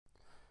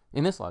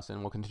In this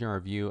lesson, we'll continue our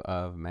review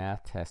of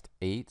Math Test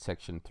 8,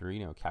 Section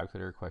 3,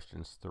 calculator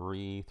questions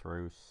 3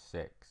 through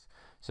 6.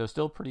 So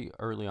still pretty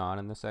early on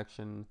in the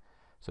section,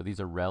 so these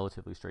are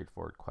relatively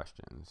straightforward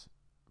questions.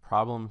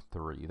 Problem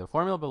 3. The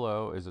formula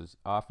below is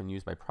often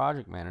used by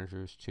project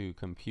managers to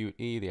compute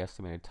E, the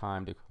estimated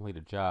time to complete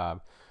a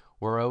job,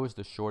 where O is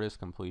the shortest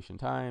completion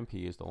time,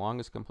 P is the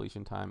longest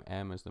completion time,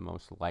 M is the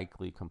most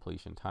likely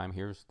completion time.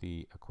 Here's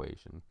the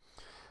equation.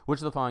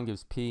 Which of the following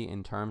gives P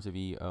in terms of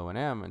E, O, and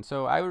M? And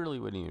so I really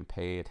wouldn't even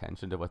pay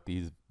attention to what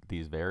these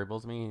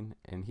variables mean.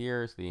 And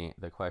here's the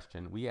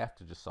question. We have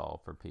to just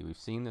solve for P. We've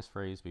seen this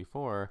phrase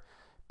before.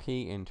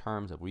 P in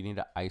terms of, we need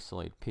to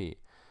isolate P.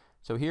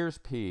 So here's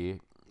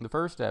P. The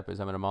first step is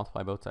I'm going to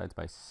multiply both sides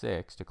by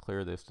 6 to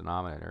clear this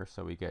denominator.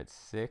 So we get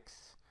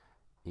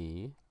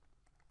 6E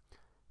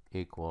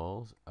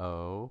equals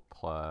O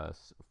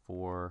plus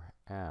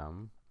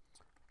 4M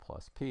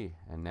plus P.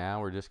 And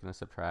now we're just going to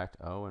subtract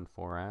O and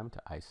 4M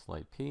to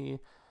isolate P.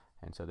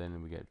 And so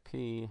then we get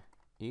P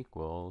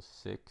equals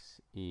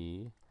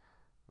 6E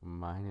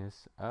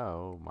minus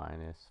O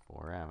minus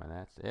 4M. And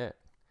that's it.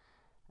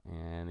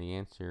 And the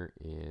answer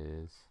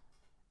is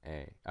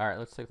A. All right,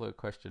 let's take a look at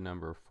question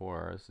number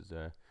 4. This is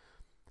a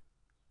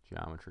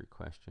geometry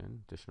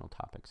question, additional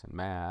topics in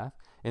math.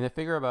 In the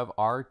figure above,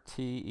 RT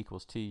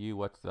equals TU,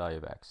 what's the value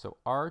of X? So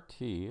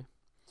RT,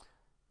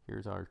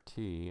 here's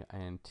RT,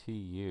 and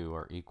TU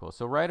are equal.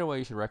 So right away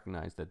you should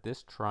recognize that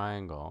this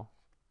triangle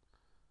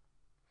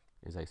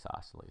is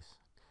isosceles.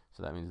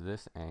 So that means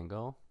this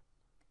angle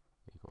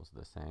equals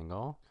this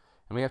angle.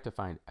 And we have to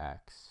find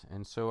X.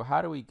 And so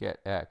how do we get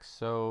X?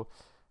 So,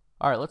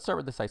 all right, let's start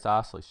with this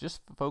isosceles.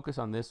 Just focus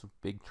on this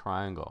big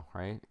triangle,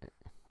 right?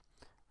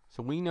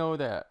 So we know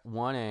that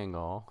one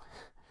angle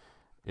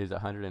is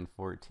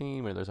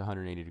 114 where there's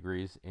 180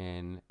 degrees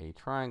in a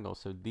triangle.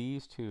 So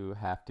these two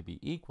have to be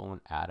equal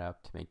and add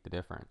up to make the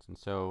difference. And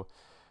so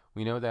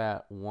we know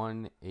that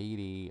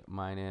 180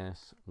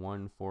 minus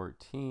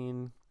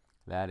 114,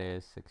 that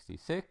is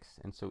 66.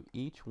 And so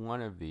each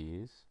one of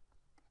these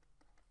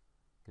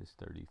is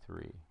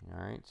 33.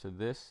 All right, so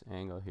this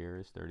angle here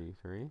is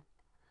 33.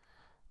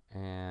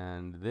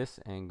 And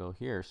this angle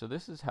here. So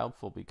this is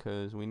helpful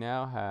because we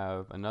now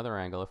have another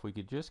angle. If we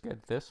could just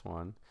get this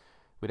one,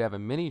 we'd have a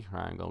mini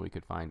triangle. We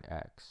could find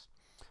X.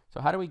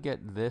 So how do we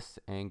get this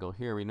angle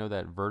here? We know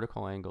that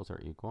vertical angles are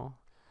equal.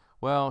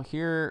 Well,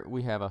 here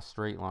we have a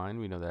straight line.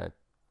 We know that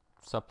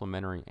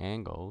supplementary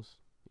angles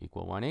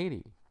equal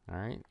 180. All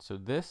right, so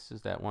this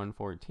is that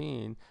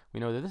 114. We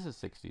know that this is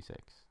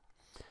 66.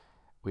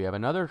 We have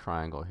another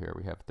triangle here.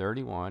 We have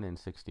 31 and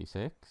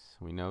 66.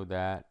 We know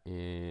that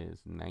is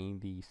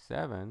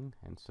 97.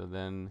 And so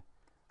then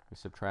we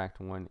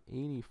subtract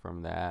 180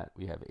 from that.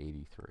 We have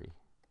 83. It's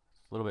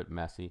a little bit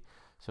messy.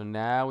 So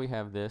now we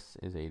have this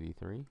is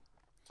 83.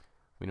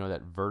 We know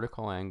that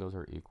vertical angles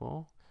are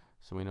equal.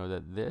 So we know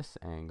that this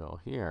angle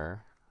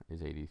here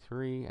is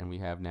 83. And we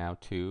have now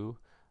two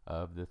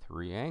of the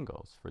three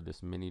angles for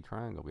this mini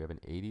triangle. We have an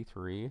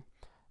 83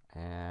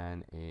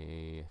 and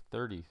a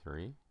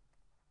 33.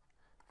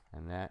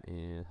 And that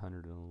is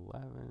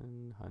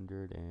 111,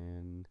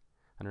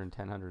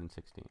 110,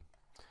 116.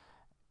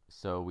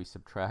 So we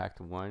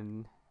subtract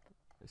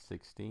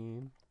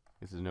 116.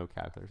 This is no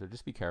calculator, so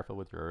just be careful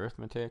with your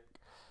arithmetic.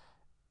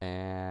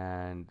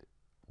 And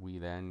we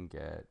then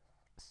get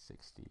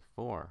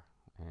 64.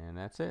 And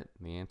that's it.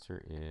 The answer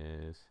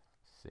is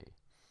C.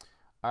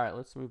 All right,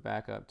 let's move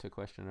back up to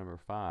question number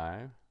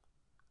 5.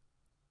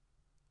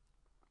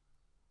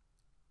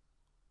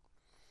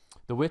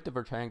 The width of a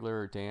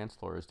rectangular dance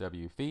floor is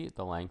W feet.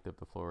 The length of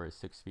the floor is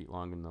 6 feet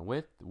longer than the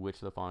width. Which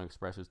of the following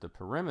expresses the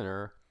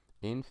perimeter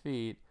in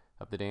feet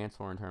of the dance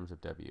floor in terms of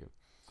W?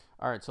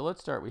 All right, so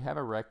let's start. We have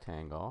a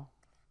rectangle.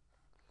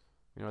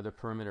 You know, the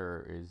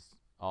perimeter is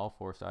all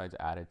four sides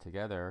added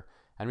together.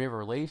 And we have a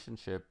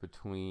relationship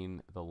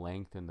between the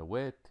length and the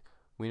width.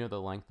 We know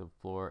the length of the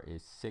floor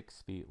is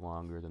 6 feet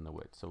longer than the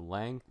width. So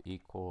length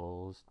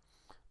equals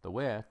the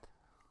width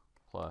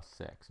plus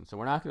 6. And so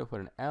we're not going to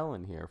put an L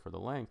in here for the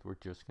length. We're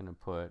just going to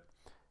put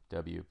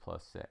W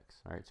plus 6.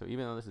 All right, so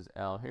even though this is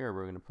L here,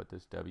 we're going to put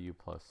this W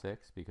plus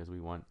 6 because we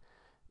want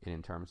it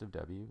in terms of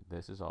W.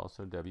 This is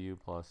also W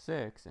plus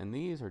 6, and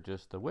these are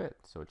just the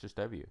width, so it's just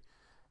W.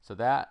 So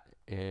that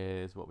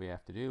is what we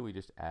have to do. We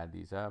just add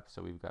these up.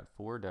 So we've got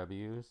 4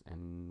 W's,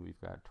 and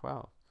we've got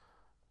 12.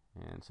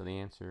 And so the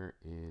answer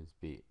is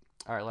B.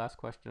 All right, last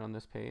question on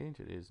this page.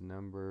 It is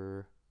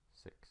number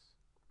 6.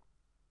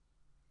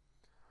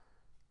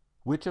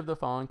 Which of the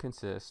following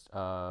consists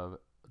of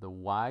the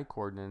y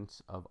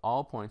coordinates of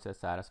all points that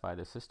satisfy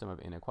the system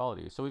of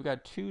inequalities? So we've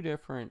got two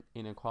different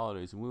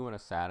inequalities, and we want to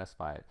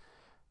satisfy it.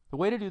 The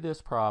way to do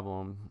this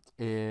problem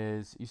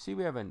is, you see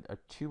we have a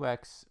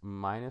 2x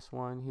minus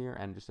 1 here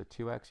and just a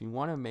 2x. You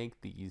want to make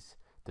these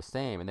the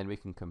same, and then we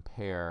can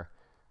compare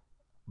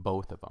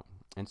both of them.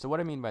 And so what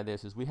I mean by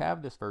this is we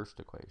have this first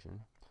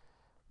equation.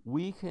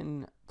 We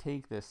can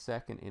take this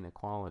second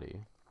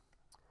inequality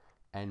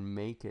and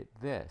make it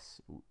this.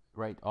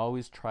 Right,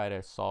 always try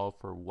to solve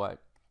for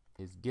what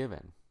is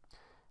given.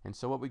 And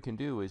so what we can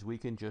do is we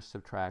can just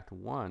subtract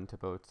 1 to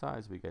both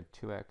sides. We get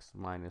 2x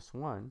minus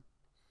 1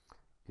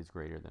 is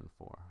greater than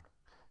 4.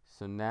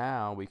 So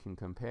now we can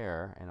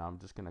compare, and I'm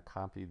just going to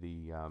copy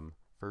the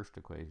first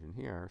equation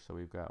here. So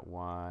we've got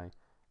y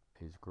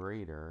is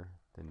greater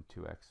than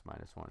 2x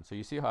minus 1. So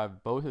you see how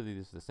both of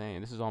these are the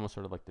same. This is almost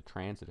sort of like the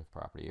transitive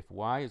property. If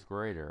y is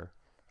greater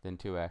than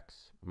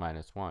 2x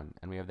minus 1,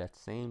 and we have that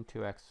same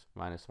 2x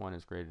minus 1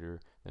 is greater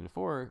than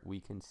 4, we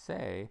can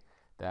say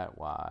that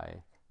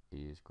y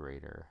is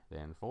greater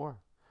than 4.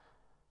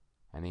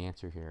 And the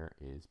answer here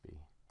is B.